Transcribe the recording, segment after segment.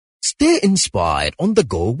Stay inspired on the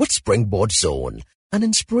go with Springboard Zone, an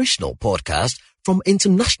inspirational podcast from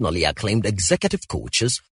internationally acclaimed executive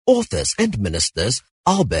coaches, authors and ministers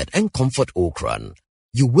Albert and Comfort Okran.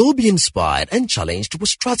 You will be inspired and challenged with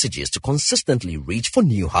strategies to consistently reach for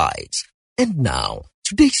new heights. And now,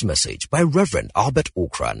 today's message by Reverend Albert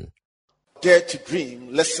Okran. Dare to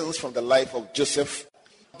Dream, Lessons from the Life of Joseph.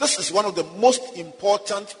 This is one of the most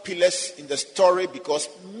important pillars in the story because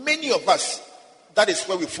many of us, that is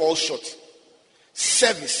where we fall short.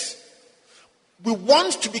 Service. We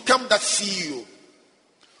want to become that CEO.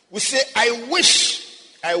 We say, I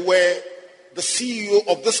wish I were the CEO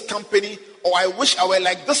of this company, or I wish I were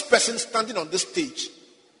like this person standing on this stage.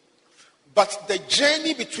 But the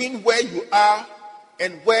journey between where you are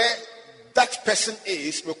and where that person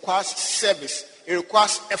is requires service. It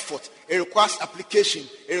requires effort. It requires application.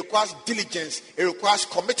 It requires diligence. It requires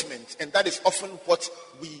commitment. And that is often what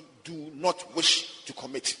we do not wish to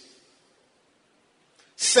commit.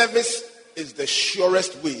 Service is the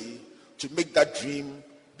surest way to make that dream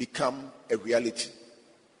become a reality.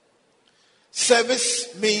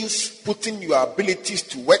 Service means putting your abilities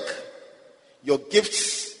to work, your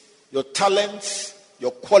gifts, your talents,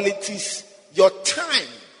 your qualities, your time.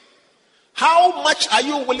 How much are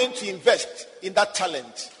you willing to invest in that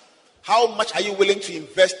talent? How much are you willing to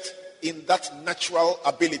invest in that natural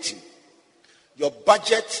ability? Your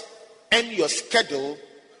budget and your schedule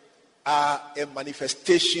are a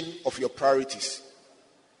manifestation of your priorities.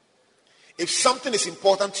 If something is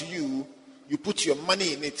important to you, you put your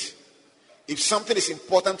money in it. If something is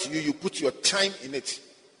important to you, you put your time in it.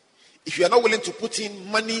 If you are not willing to put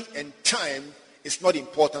in money and time, it's not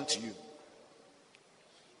important to you.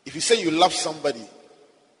 If you say you love somebody,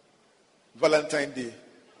 Valentine's Day,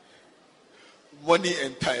 money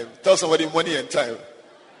and time. Tell somebody money and time.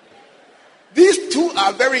 These two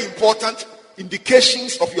are very important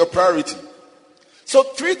indications of your priority. So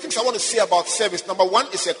 3 things I want to say about service. Number 1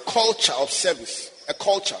 is a culture of service. A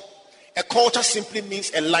culture. A culture simply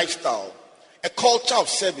means a lifestyle. A culture of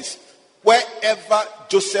service. Wherever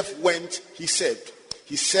Joseph went, he served.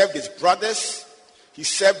 He served his brothers. He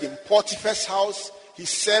served in Potiphar's house. He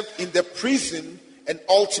served in the prison. And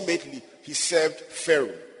ultimately, he served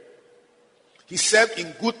Pharaoh. He served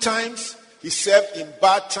in good times. He served in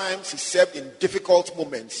bad times. He served in difficult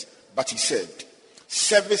moments. But he served.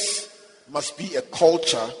 Service must be a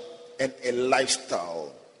culture and a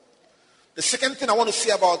lifestyle. The second thing I want to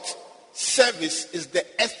say about service is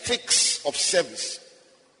the ethics of service.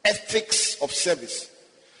 Ethics of service.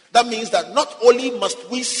 That means that not only must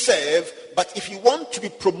we serve, but if you want to be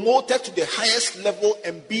promoted to the highest level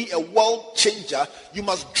and be a world changer, you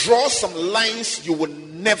must draw some lines you will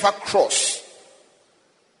never cross.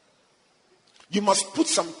 You must put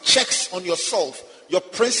some checks on yourself, your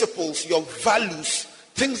principles, your values,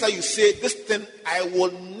 things that you say, this thing, I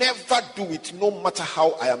will never do it no matter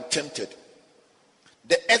how I am tempted.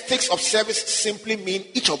 The ethics of service simply mean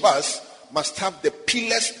each of us must have the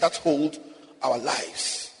pillars that hold our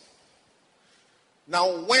lives.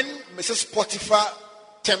 Now, when Mrs. Potiphar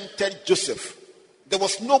tempted Joseph, there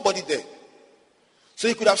was nobody there. So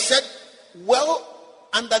he could have said, well,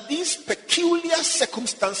 under these peculiar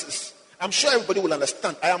circumstances, I'm sure everybody will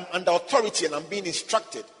understand. I am under authority and I'm being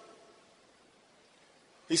instructed.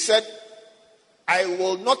 He said, I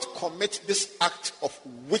will not commit this act of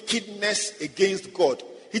wickedness against God.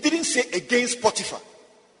 He didn't say against Potiphar.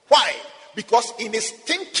 Why? Because in his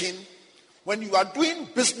thinking, when you are doing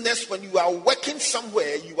business, when you are working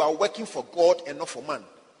somewhere, you are working for God and not for man.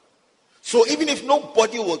 So even if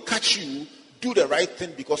nobody will catch you, do the right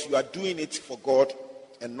thing because you are doing it for God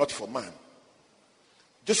and not for man.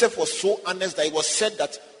 Joseph was so honest that it was said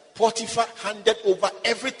that Potiphar handed over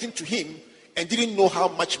everything to him and didn't know how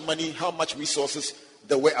much money, how much resources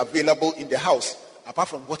there were available in the house, apart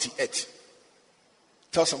from what he ate.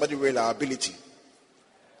 Tell somebody reliability.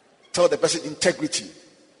 Tell the person integrity.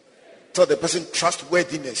 Tell the person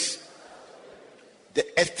trustworthiness.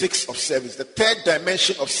 The ethics of service. The third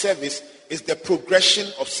dimension of service is the progression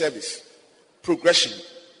of service. Progression.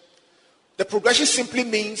 The progression simply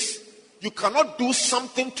means you cannot do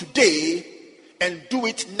something today and do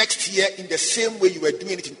it next year in the same way you were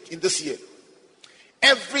doing it in this year.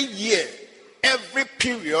 Every year, every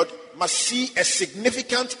period must see a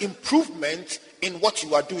significant improvement in what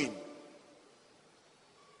you are doing.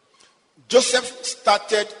 Joseph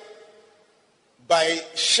started by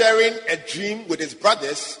sharing a dream with his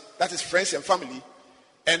brothers, that is friends and family,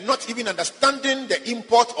 and not even understanding the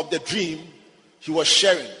import of the dream he was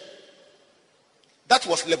sharing. That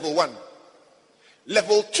was level 1.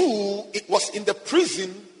 Level 2, it was in the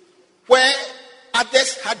prison where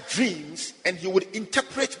others had dreams and he would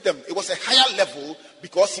interpret them. It was a higher level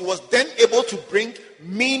because he was then able to bring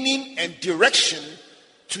meaning and direction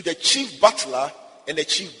to the chief butler and the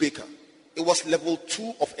chief baker. It was level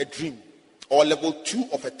 2 of a dream, or level 2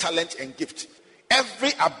 of a talent and gift.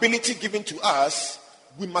 Every ability given to us,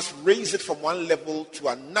 we must raise it from one level to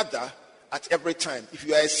another at every time. If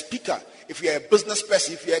you are a speaker, if you are a business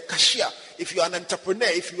person, if you are a cashier, if you are an entrepreneur,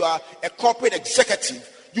 if you are a corporate executive,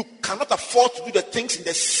 you cannot afford to do the things in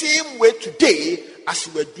the same way today as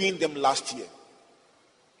you were doing them last year.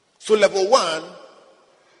 So level 1,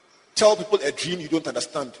 tell people a dream you don't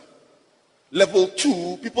understand. Level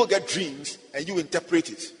 2, people get dreams and you interpret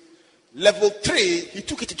it. Level 3, he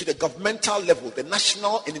took it into the governmental level, the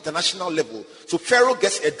national and international level. So Pharaoh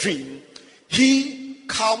gets a dream, he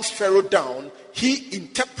calms Pharaoh down, he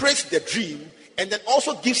interprets the dream, and then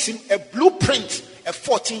also gives him a blueprint, a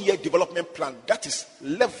 14-year development plan. That is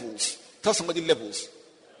levels. Tell somebody levels.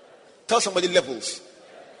 Tell somebody levels.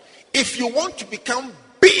 If you want to become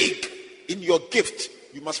big in your gift,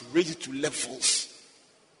 you must raise it to levels.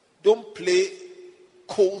 Don't play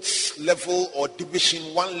Colts level or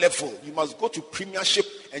Division 1 level. You must go to Premiership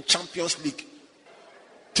and Champions League.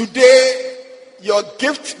 Today, your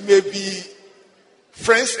gift may be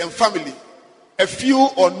friends and family, a few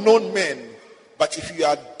unknown men. But if you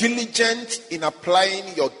are diligent in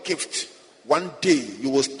applying your gift, one day you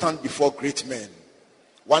will stand before great men.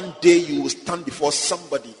 One day you will stand before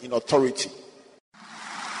somebody in authority.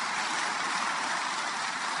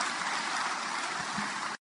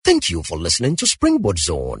 Thank you for listening to Springboard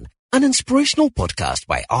Zone, an inspirational podcast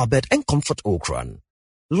by Albert and Comfort Okran.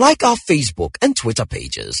 Like our Facebook and Twitter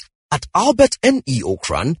pages at Albert N.E.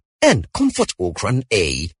 Okran and Comfort Okran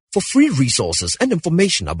A for free resources and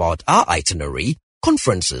information about our itinerary,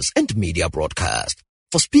 conferences, and media broadcast.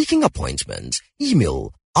 For speaking appointments,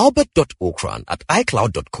 email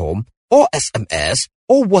albert.okran@icloud.com or SMS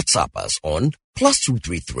or WhatsApp us on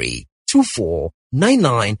 +233 24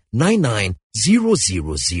 99 99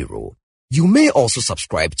 000. You may also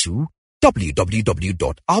subscribe to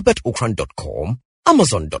www.albertokran.com,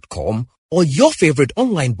 amazon.com, or your favorite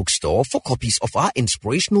online bookstore for copies of our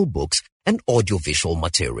inspirational books and audiovisual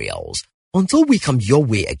materials. Until we come your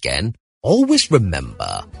way again, always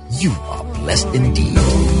remember, you are blessed indeed.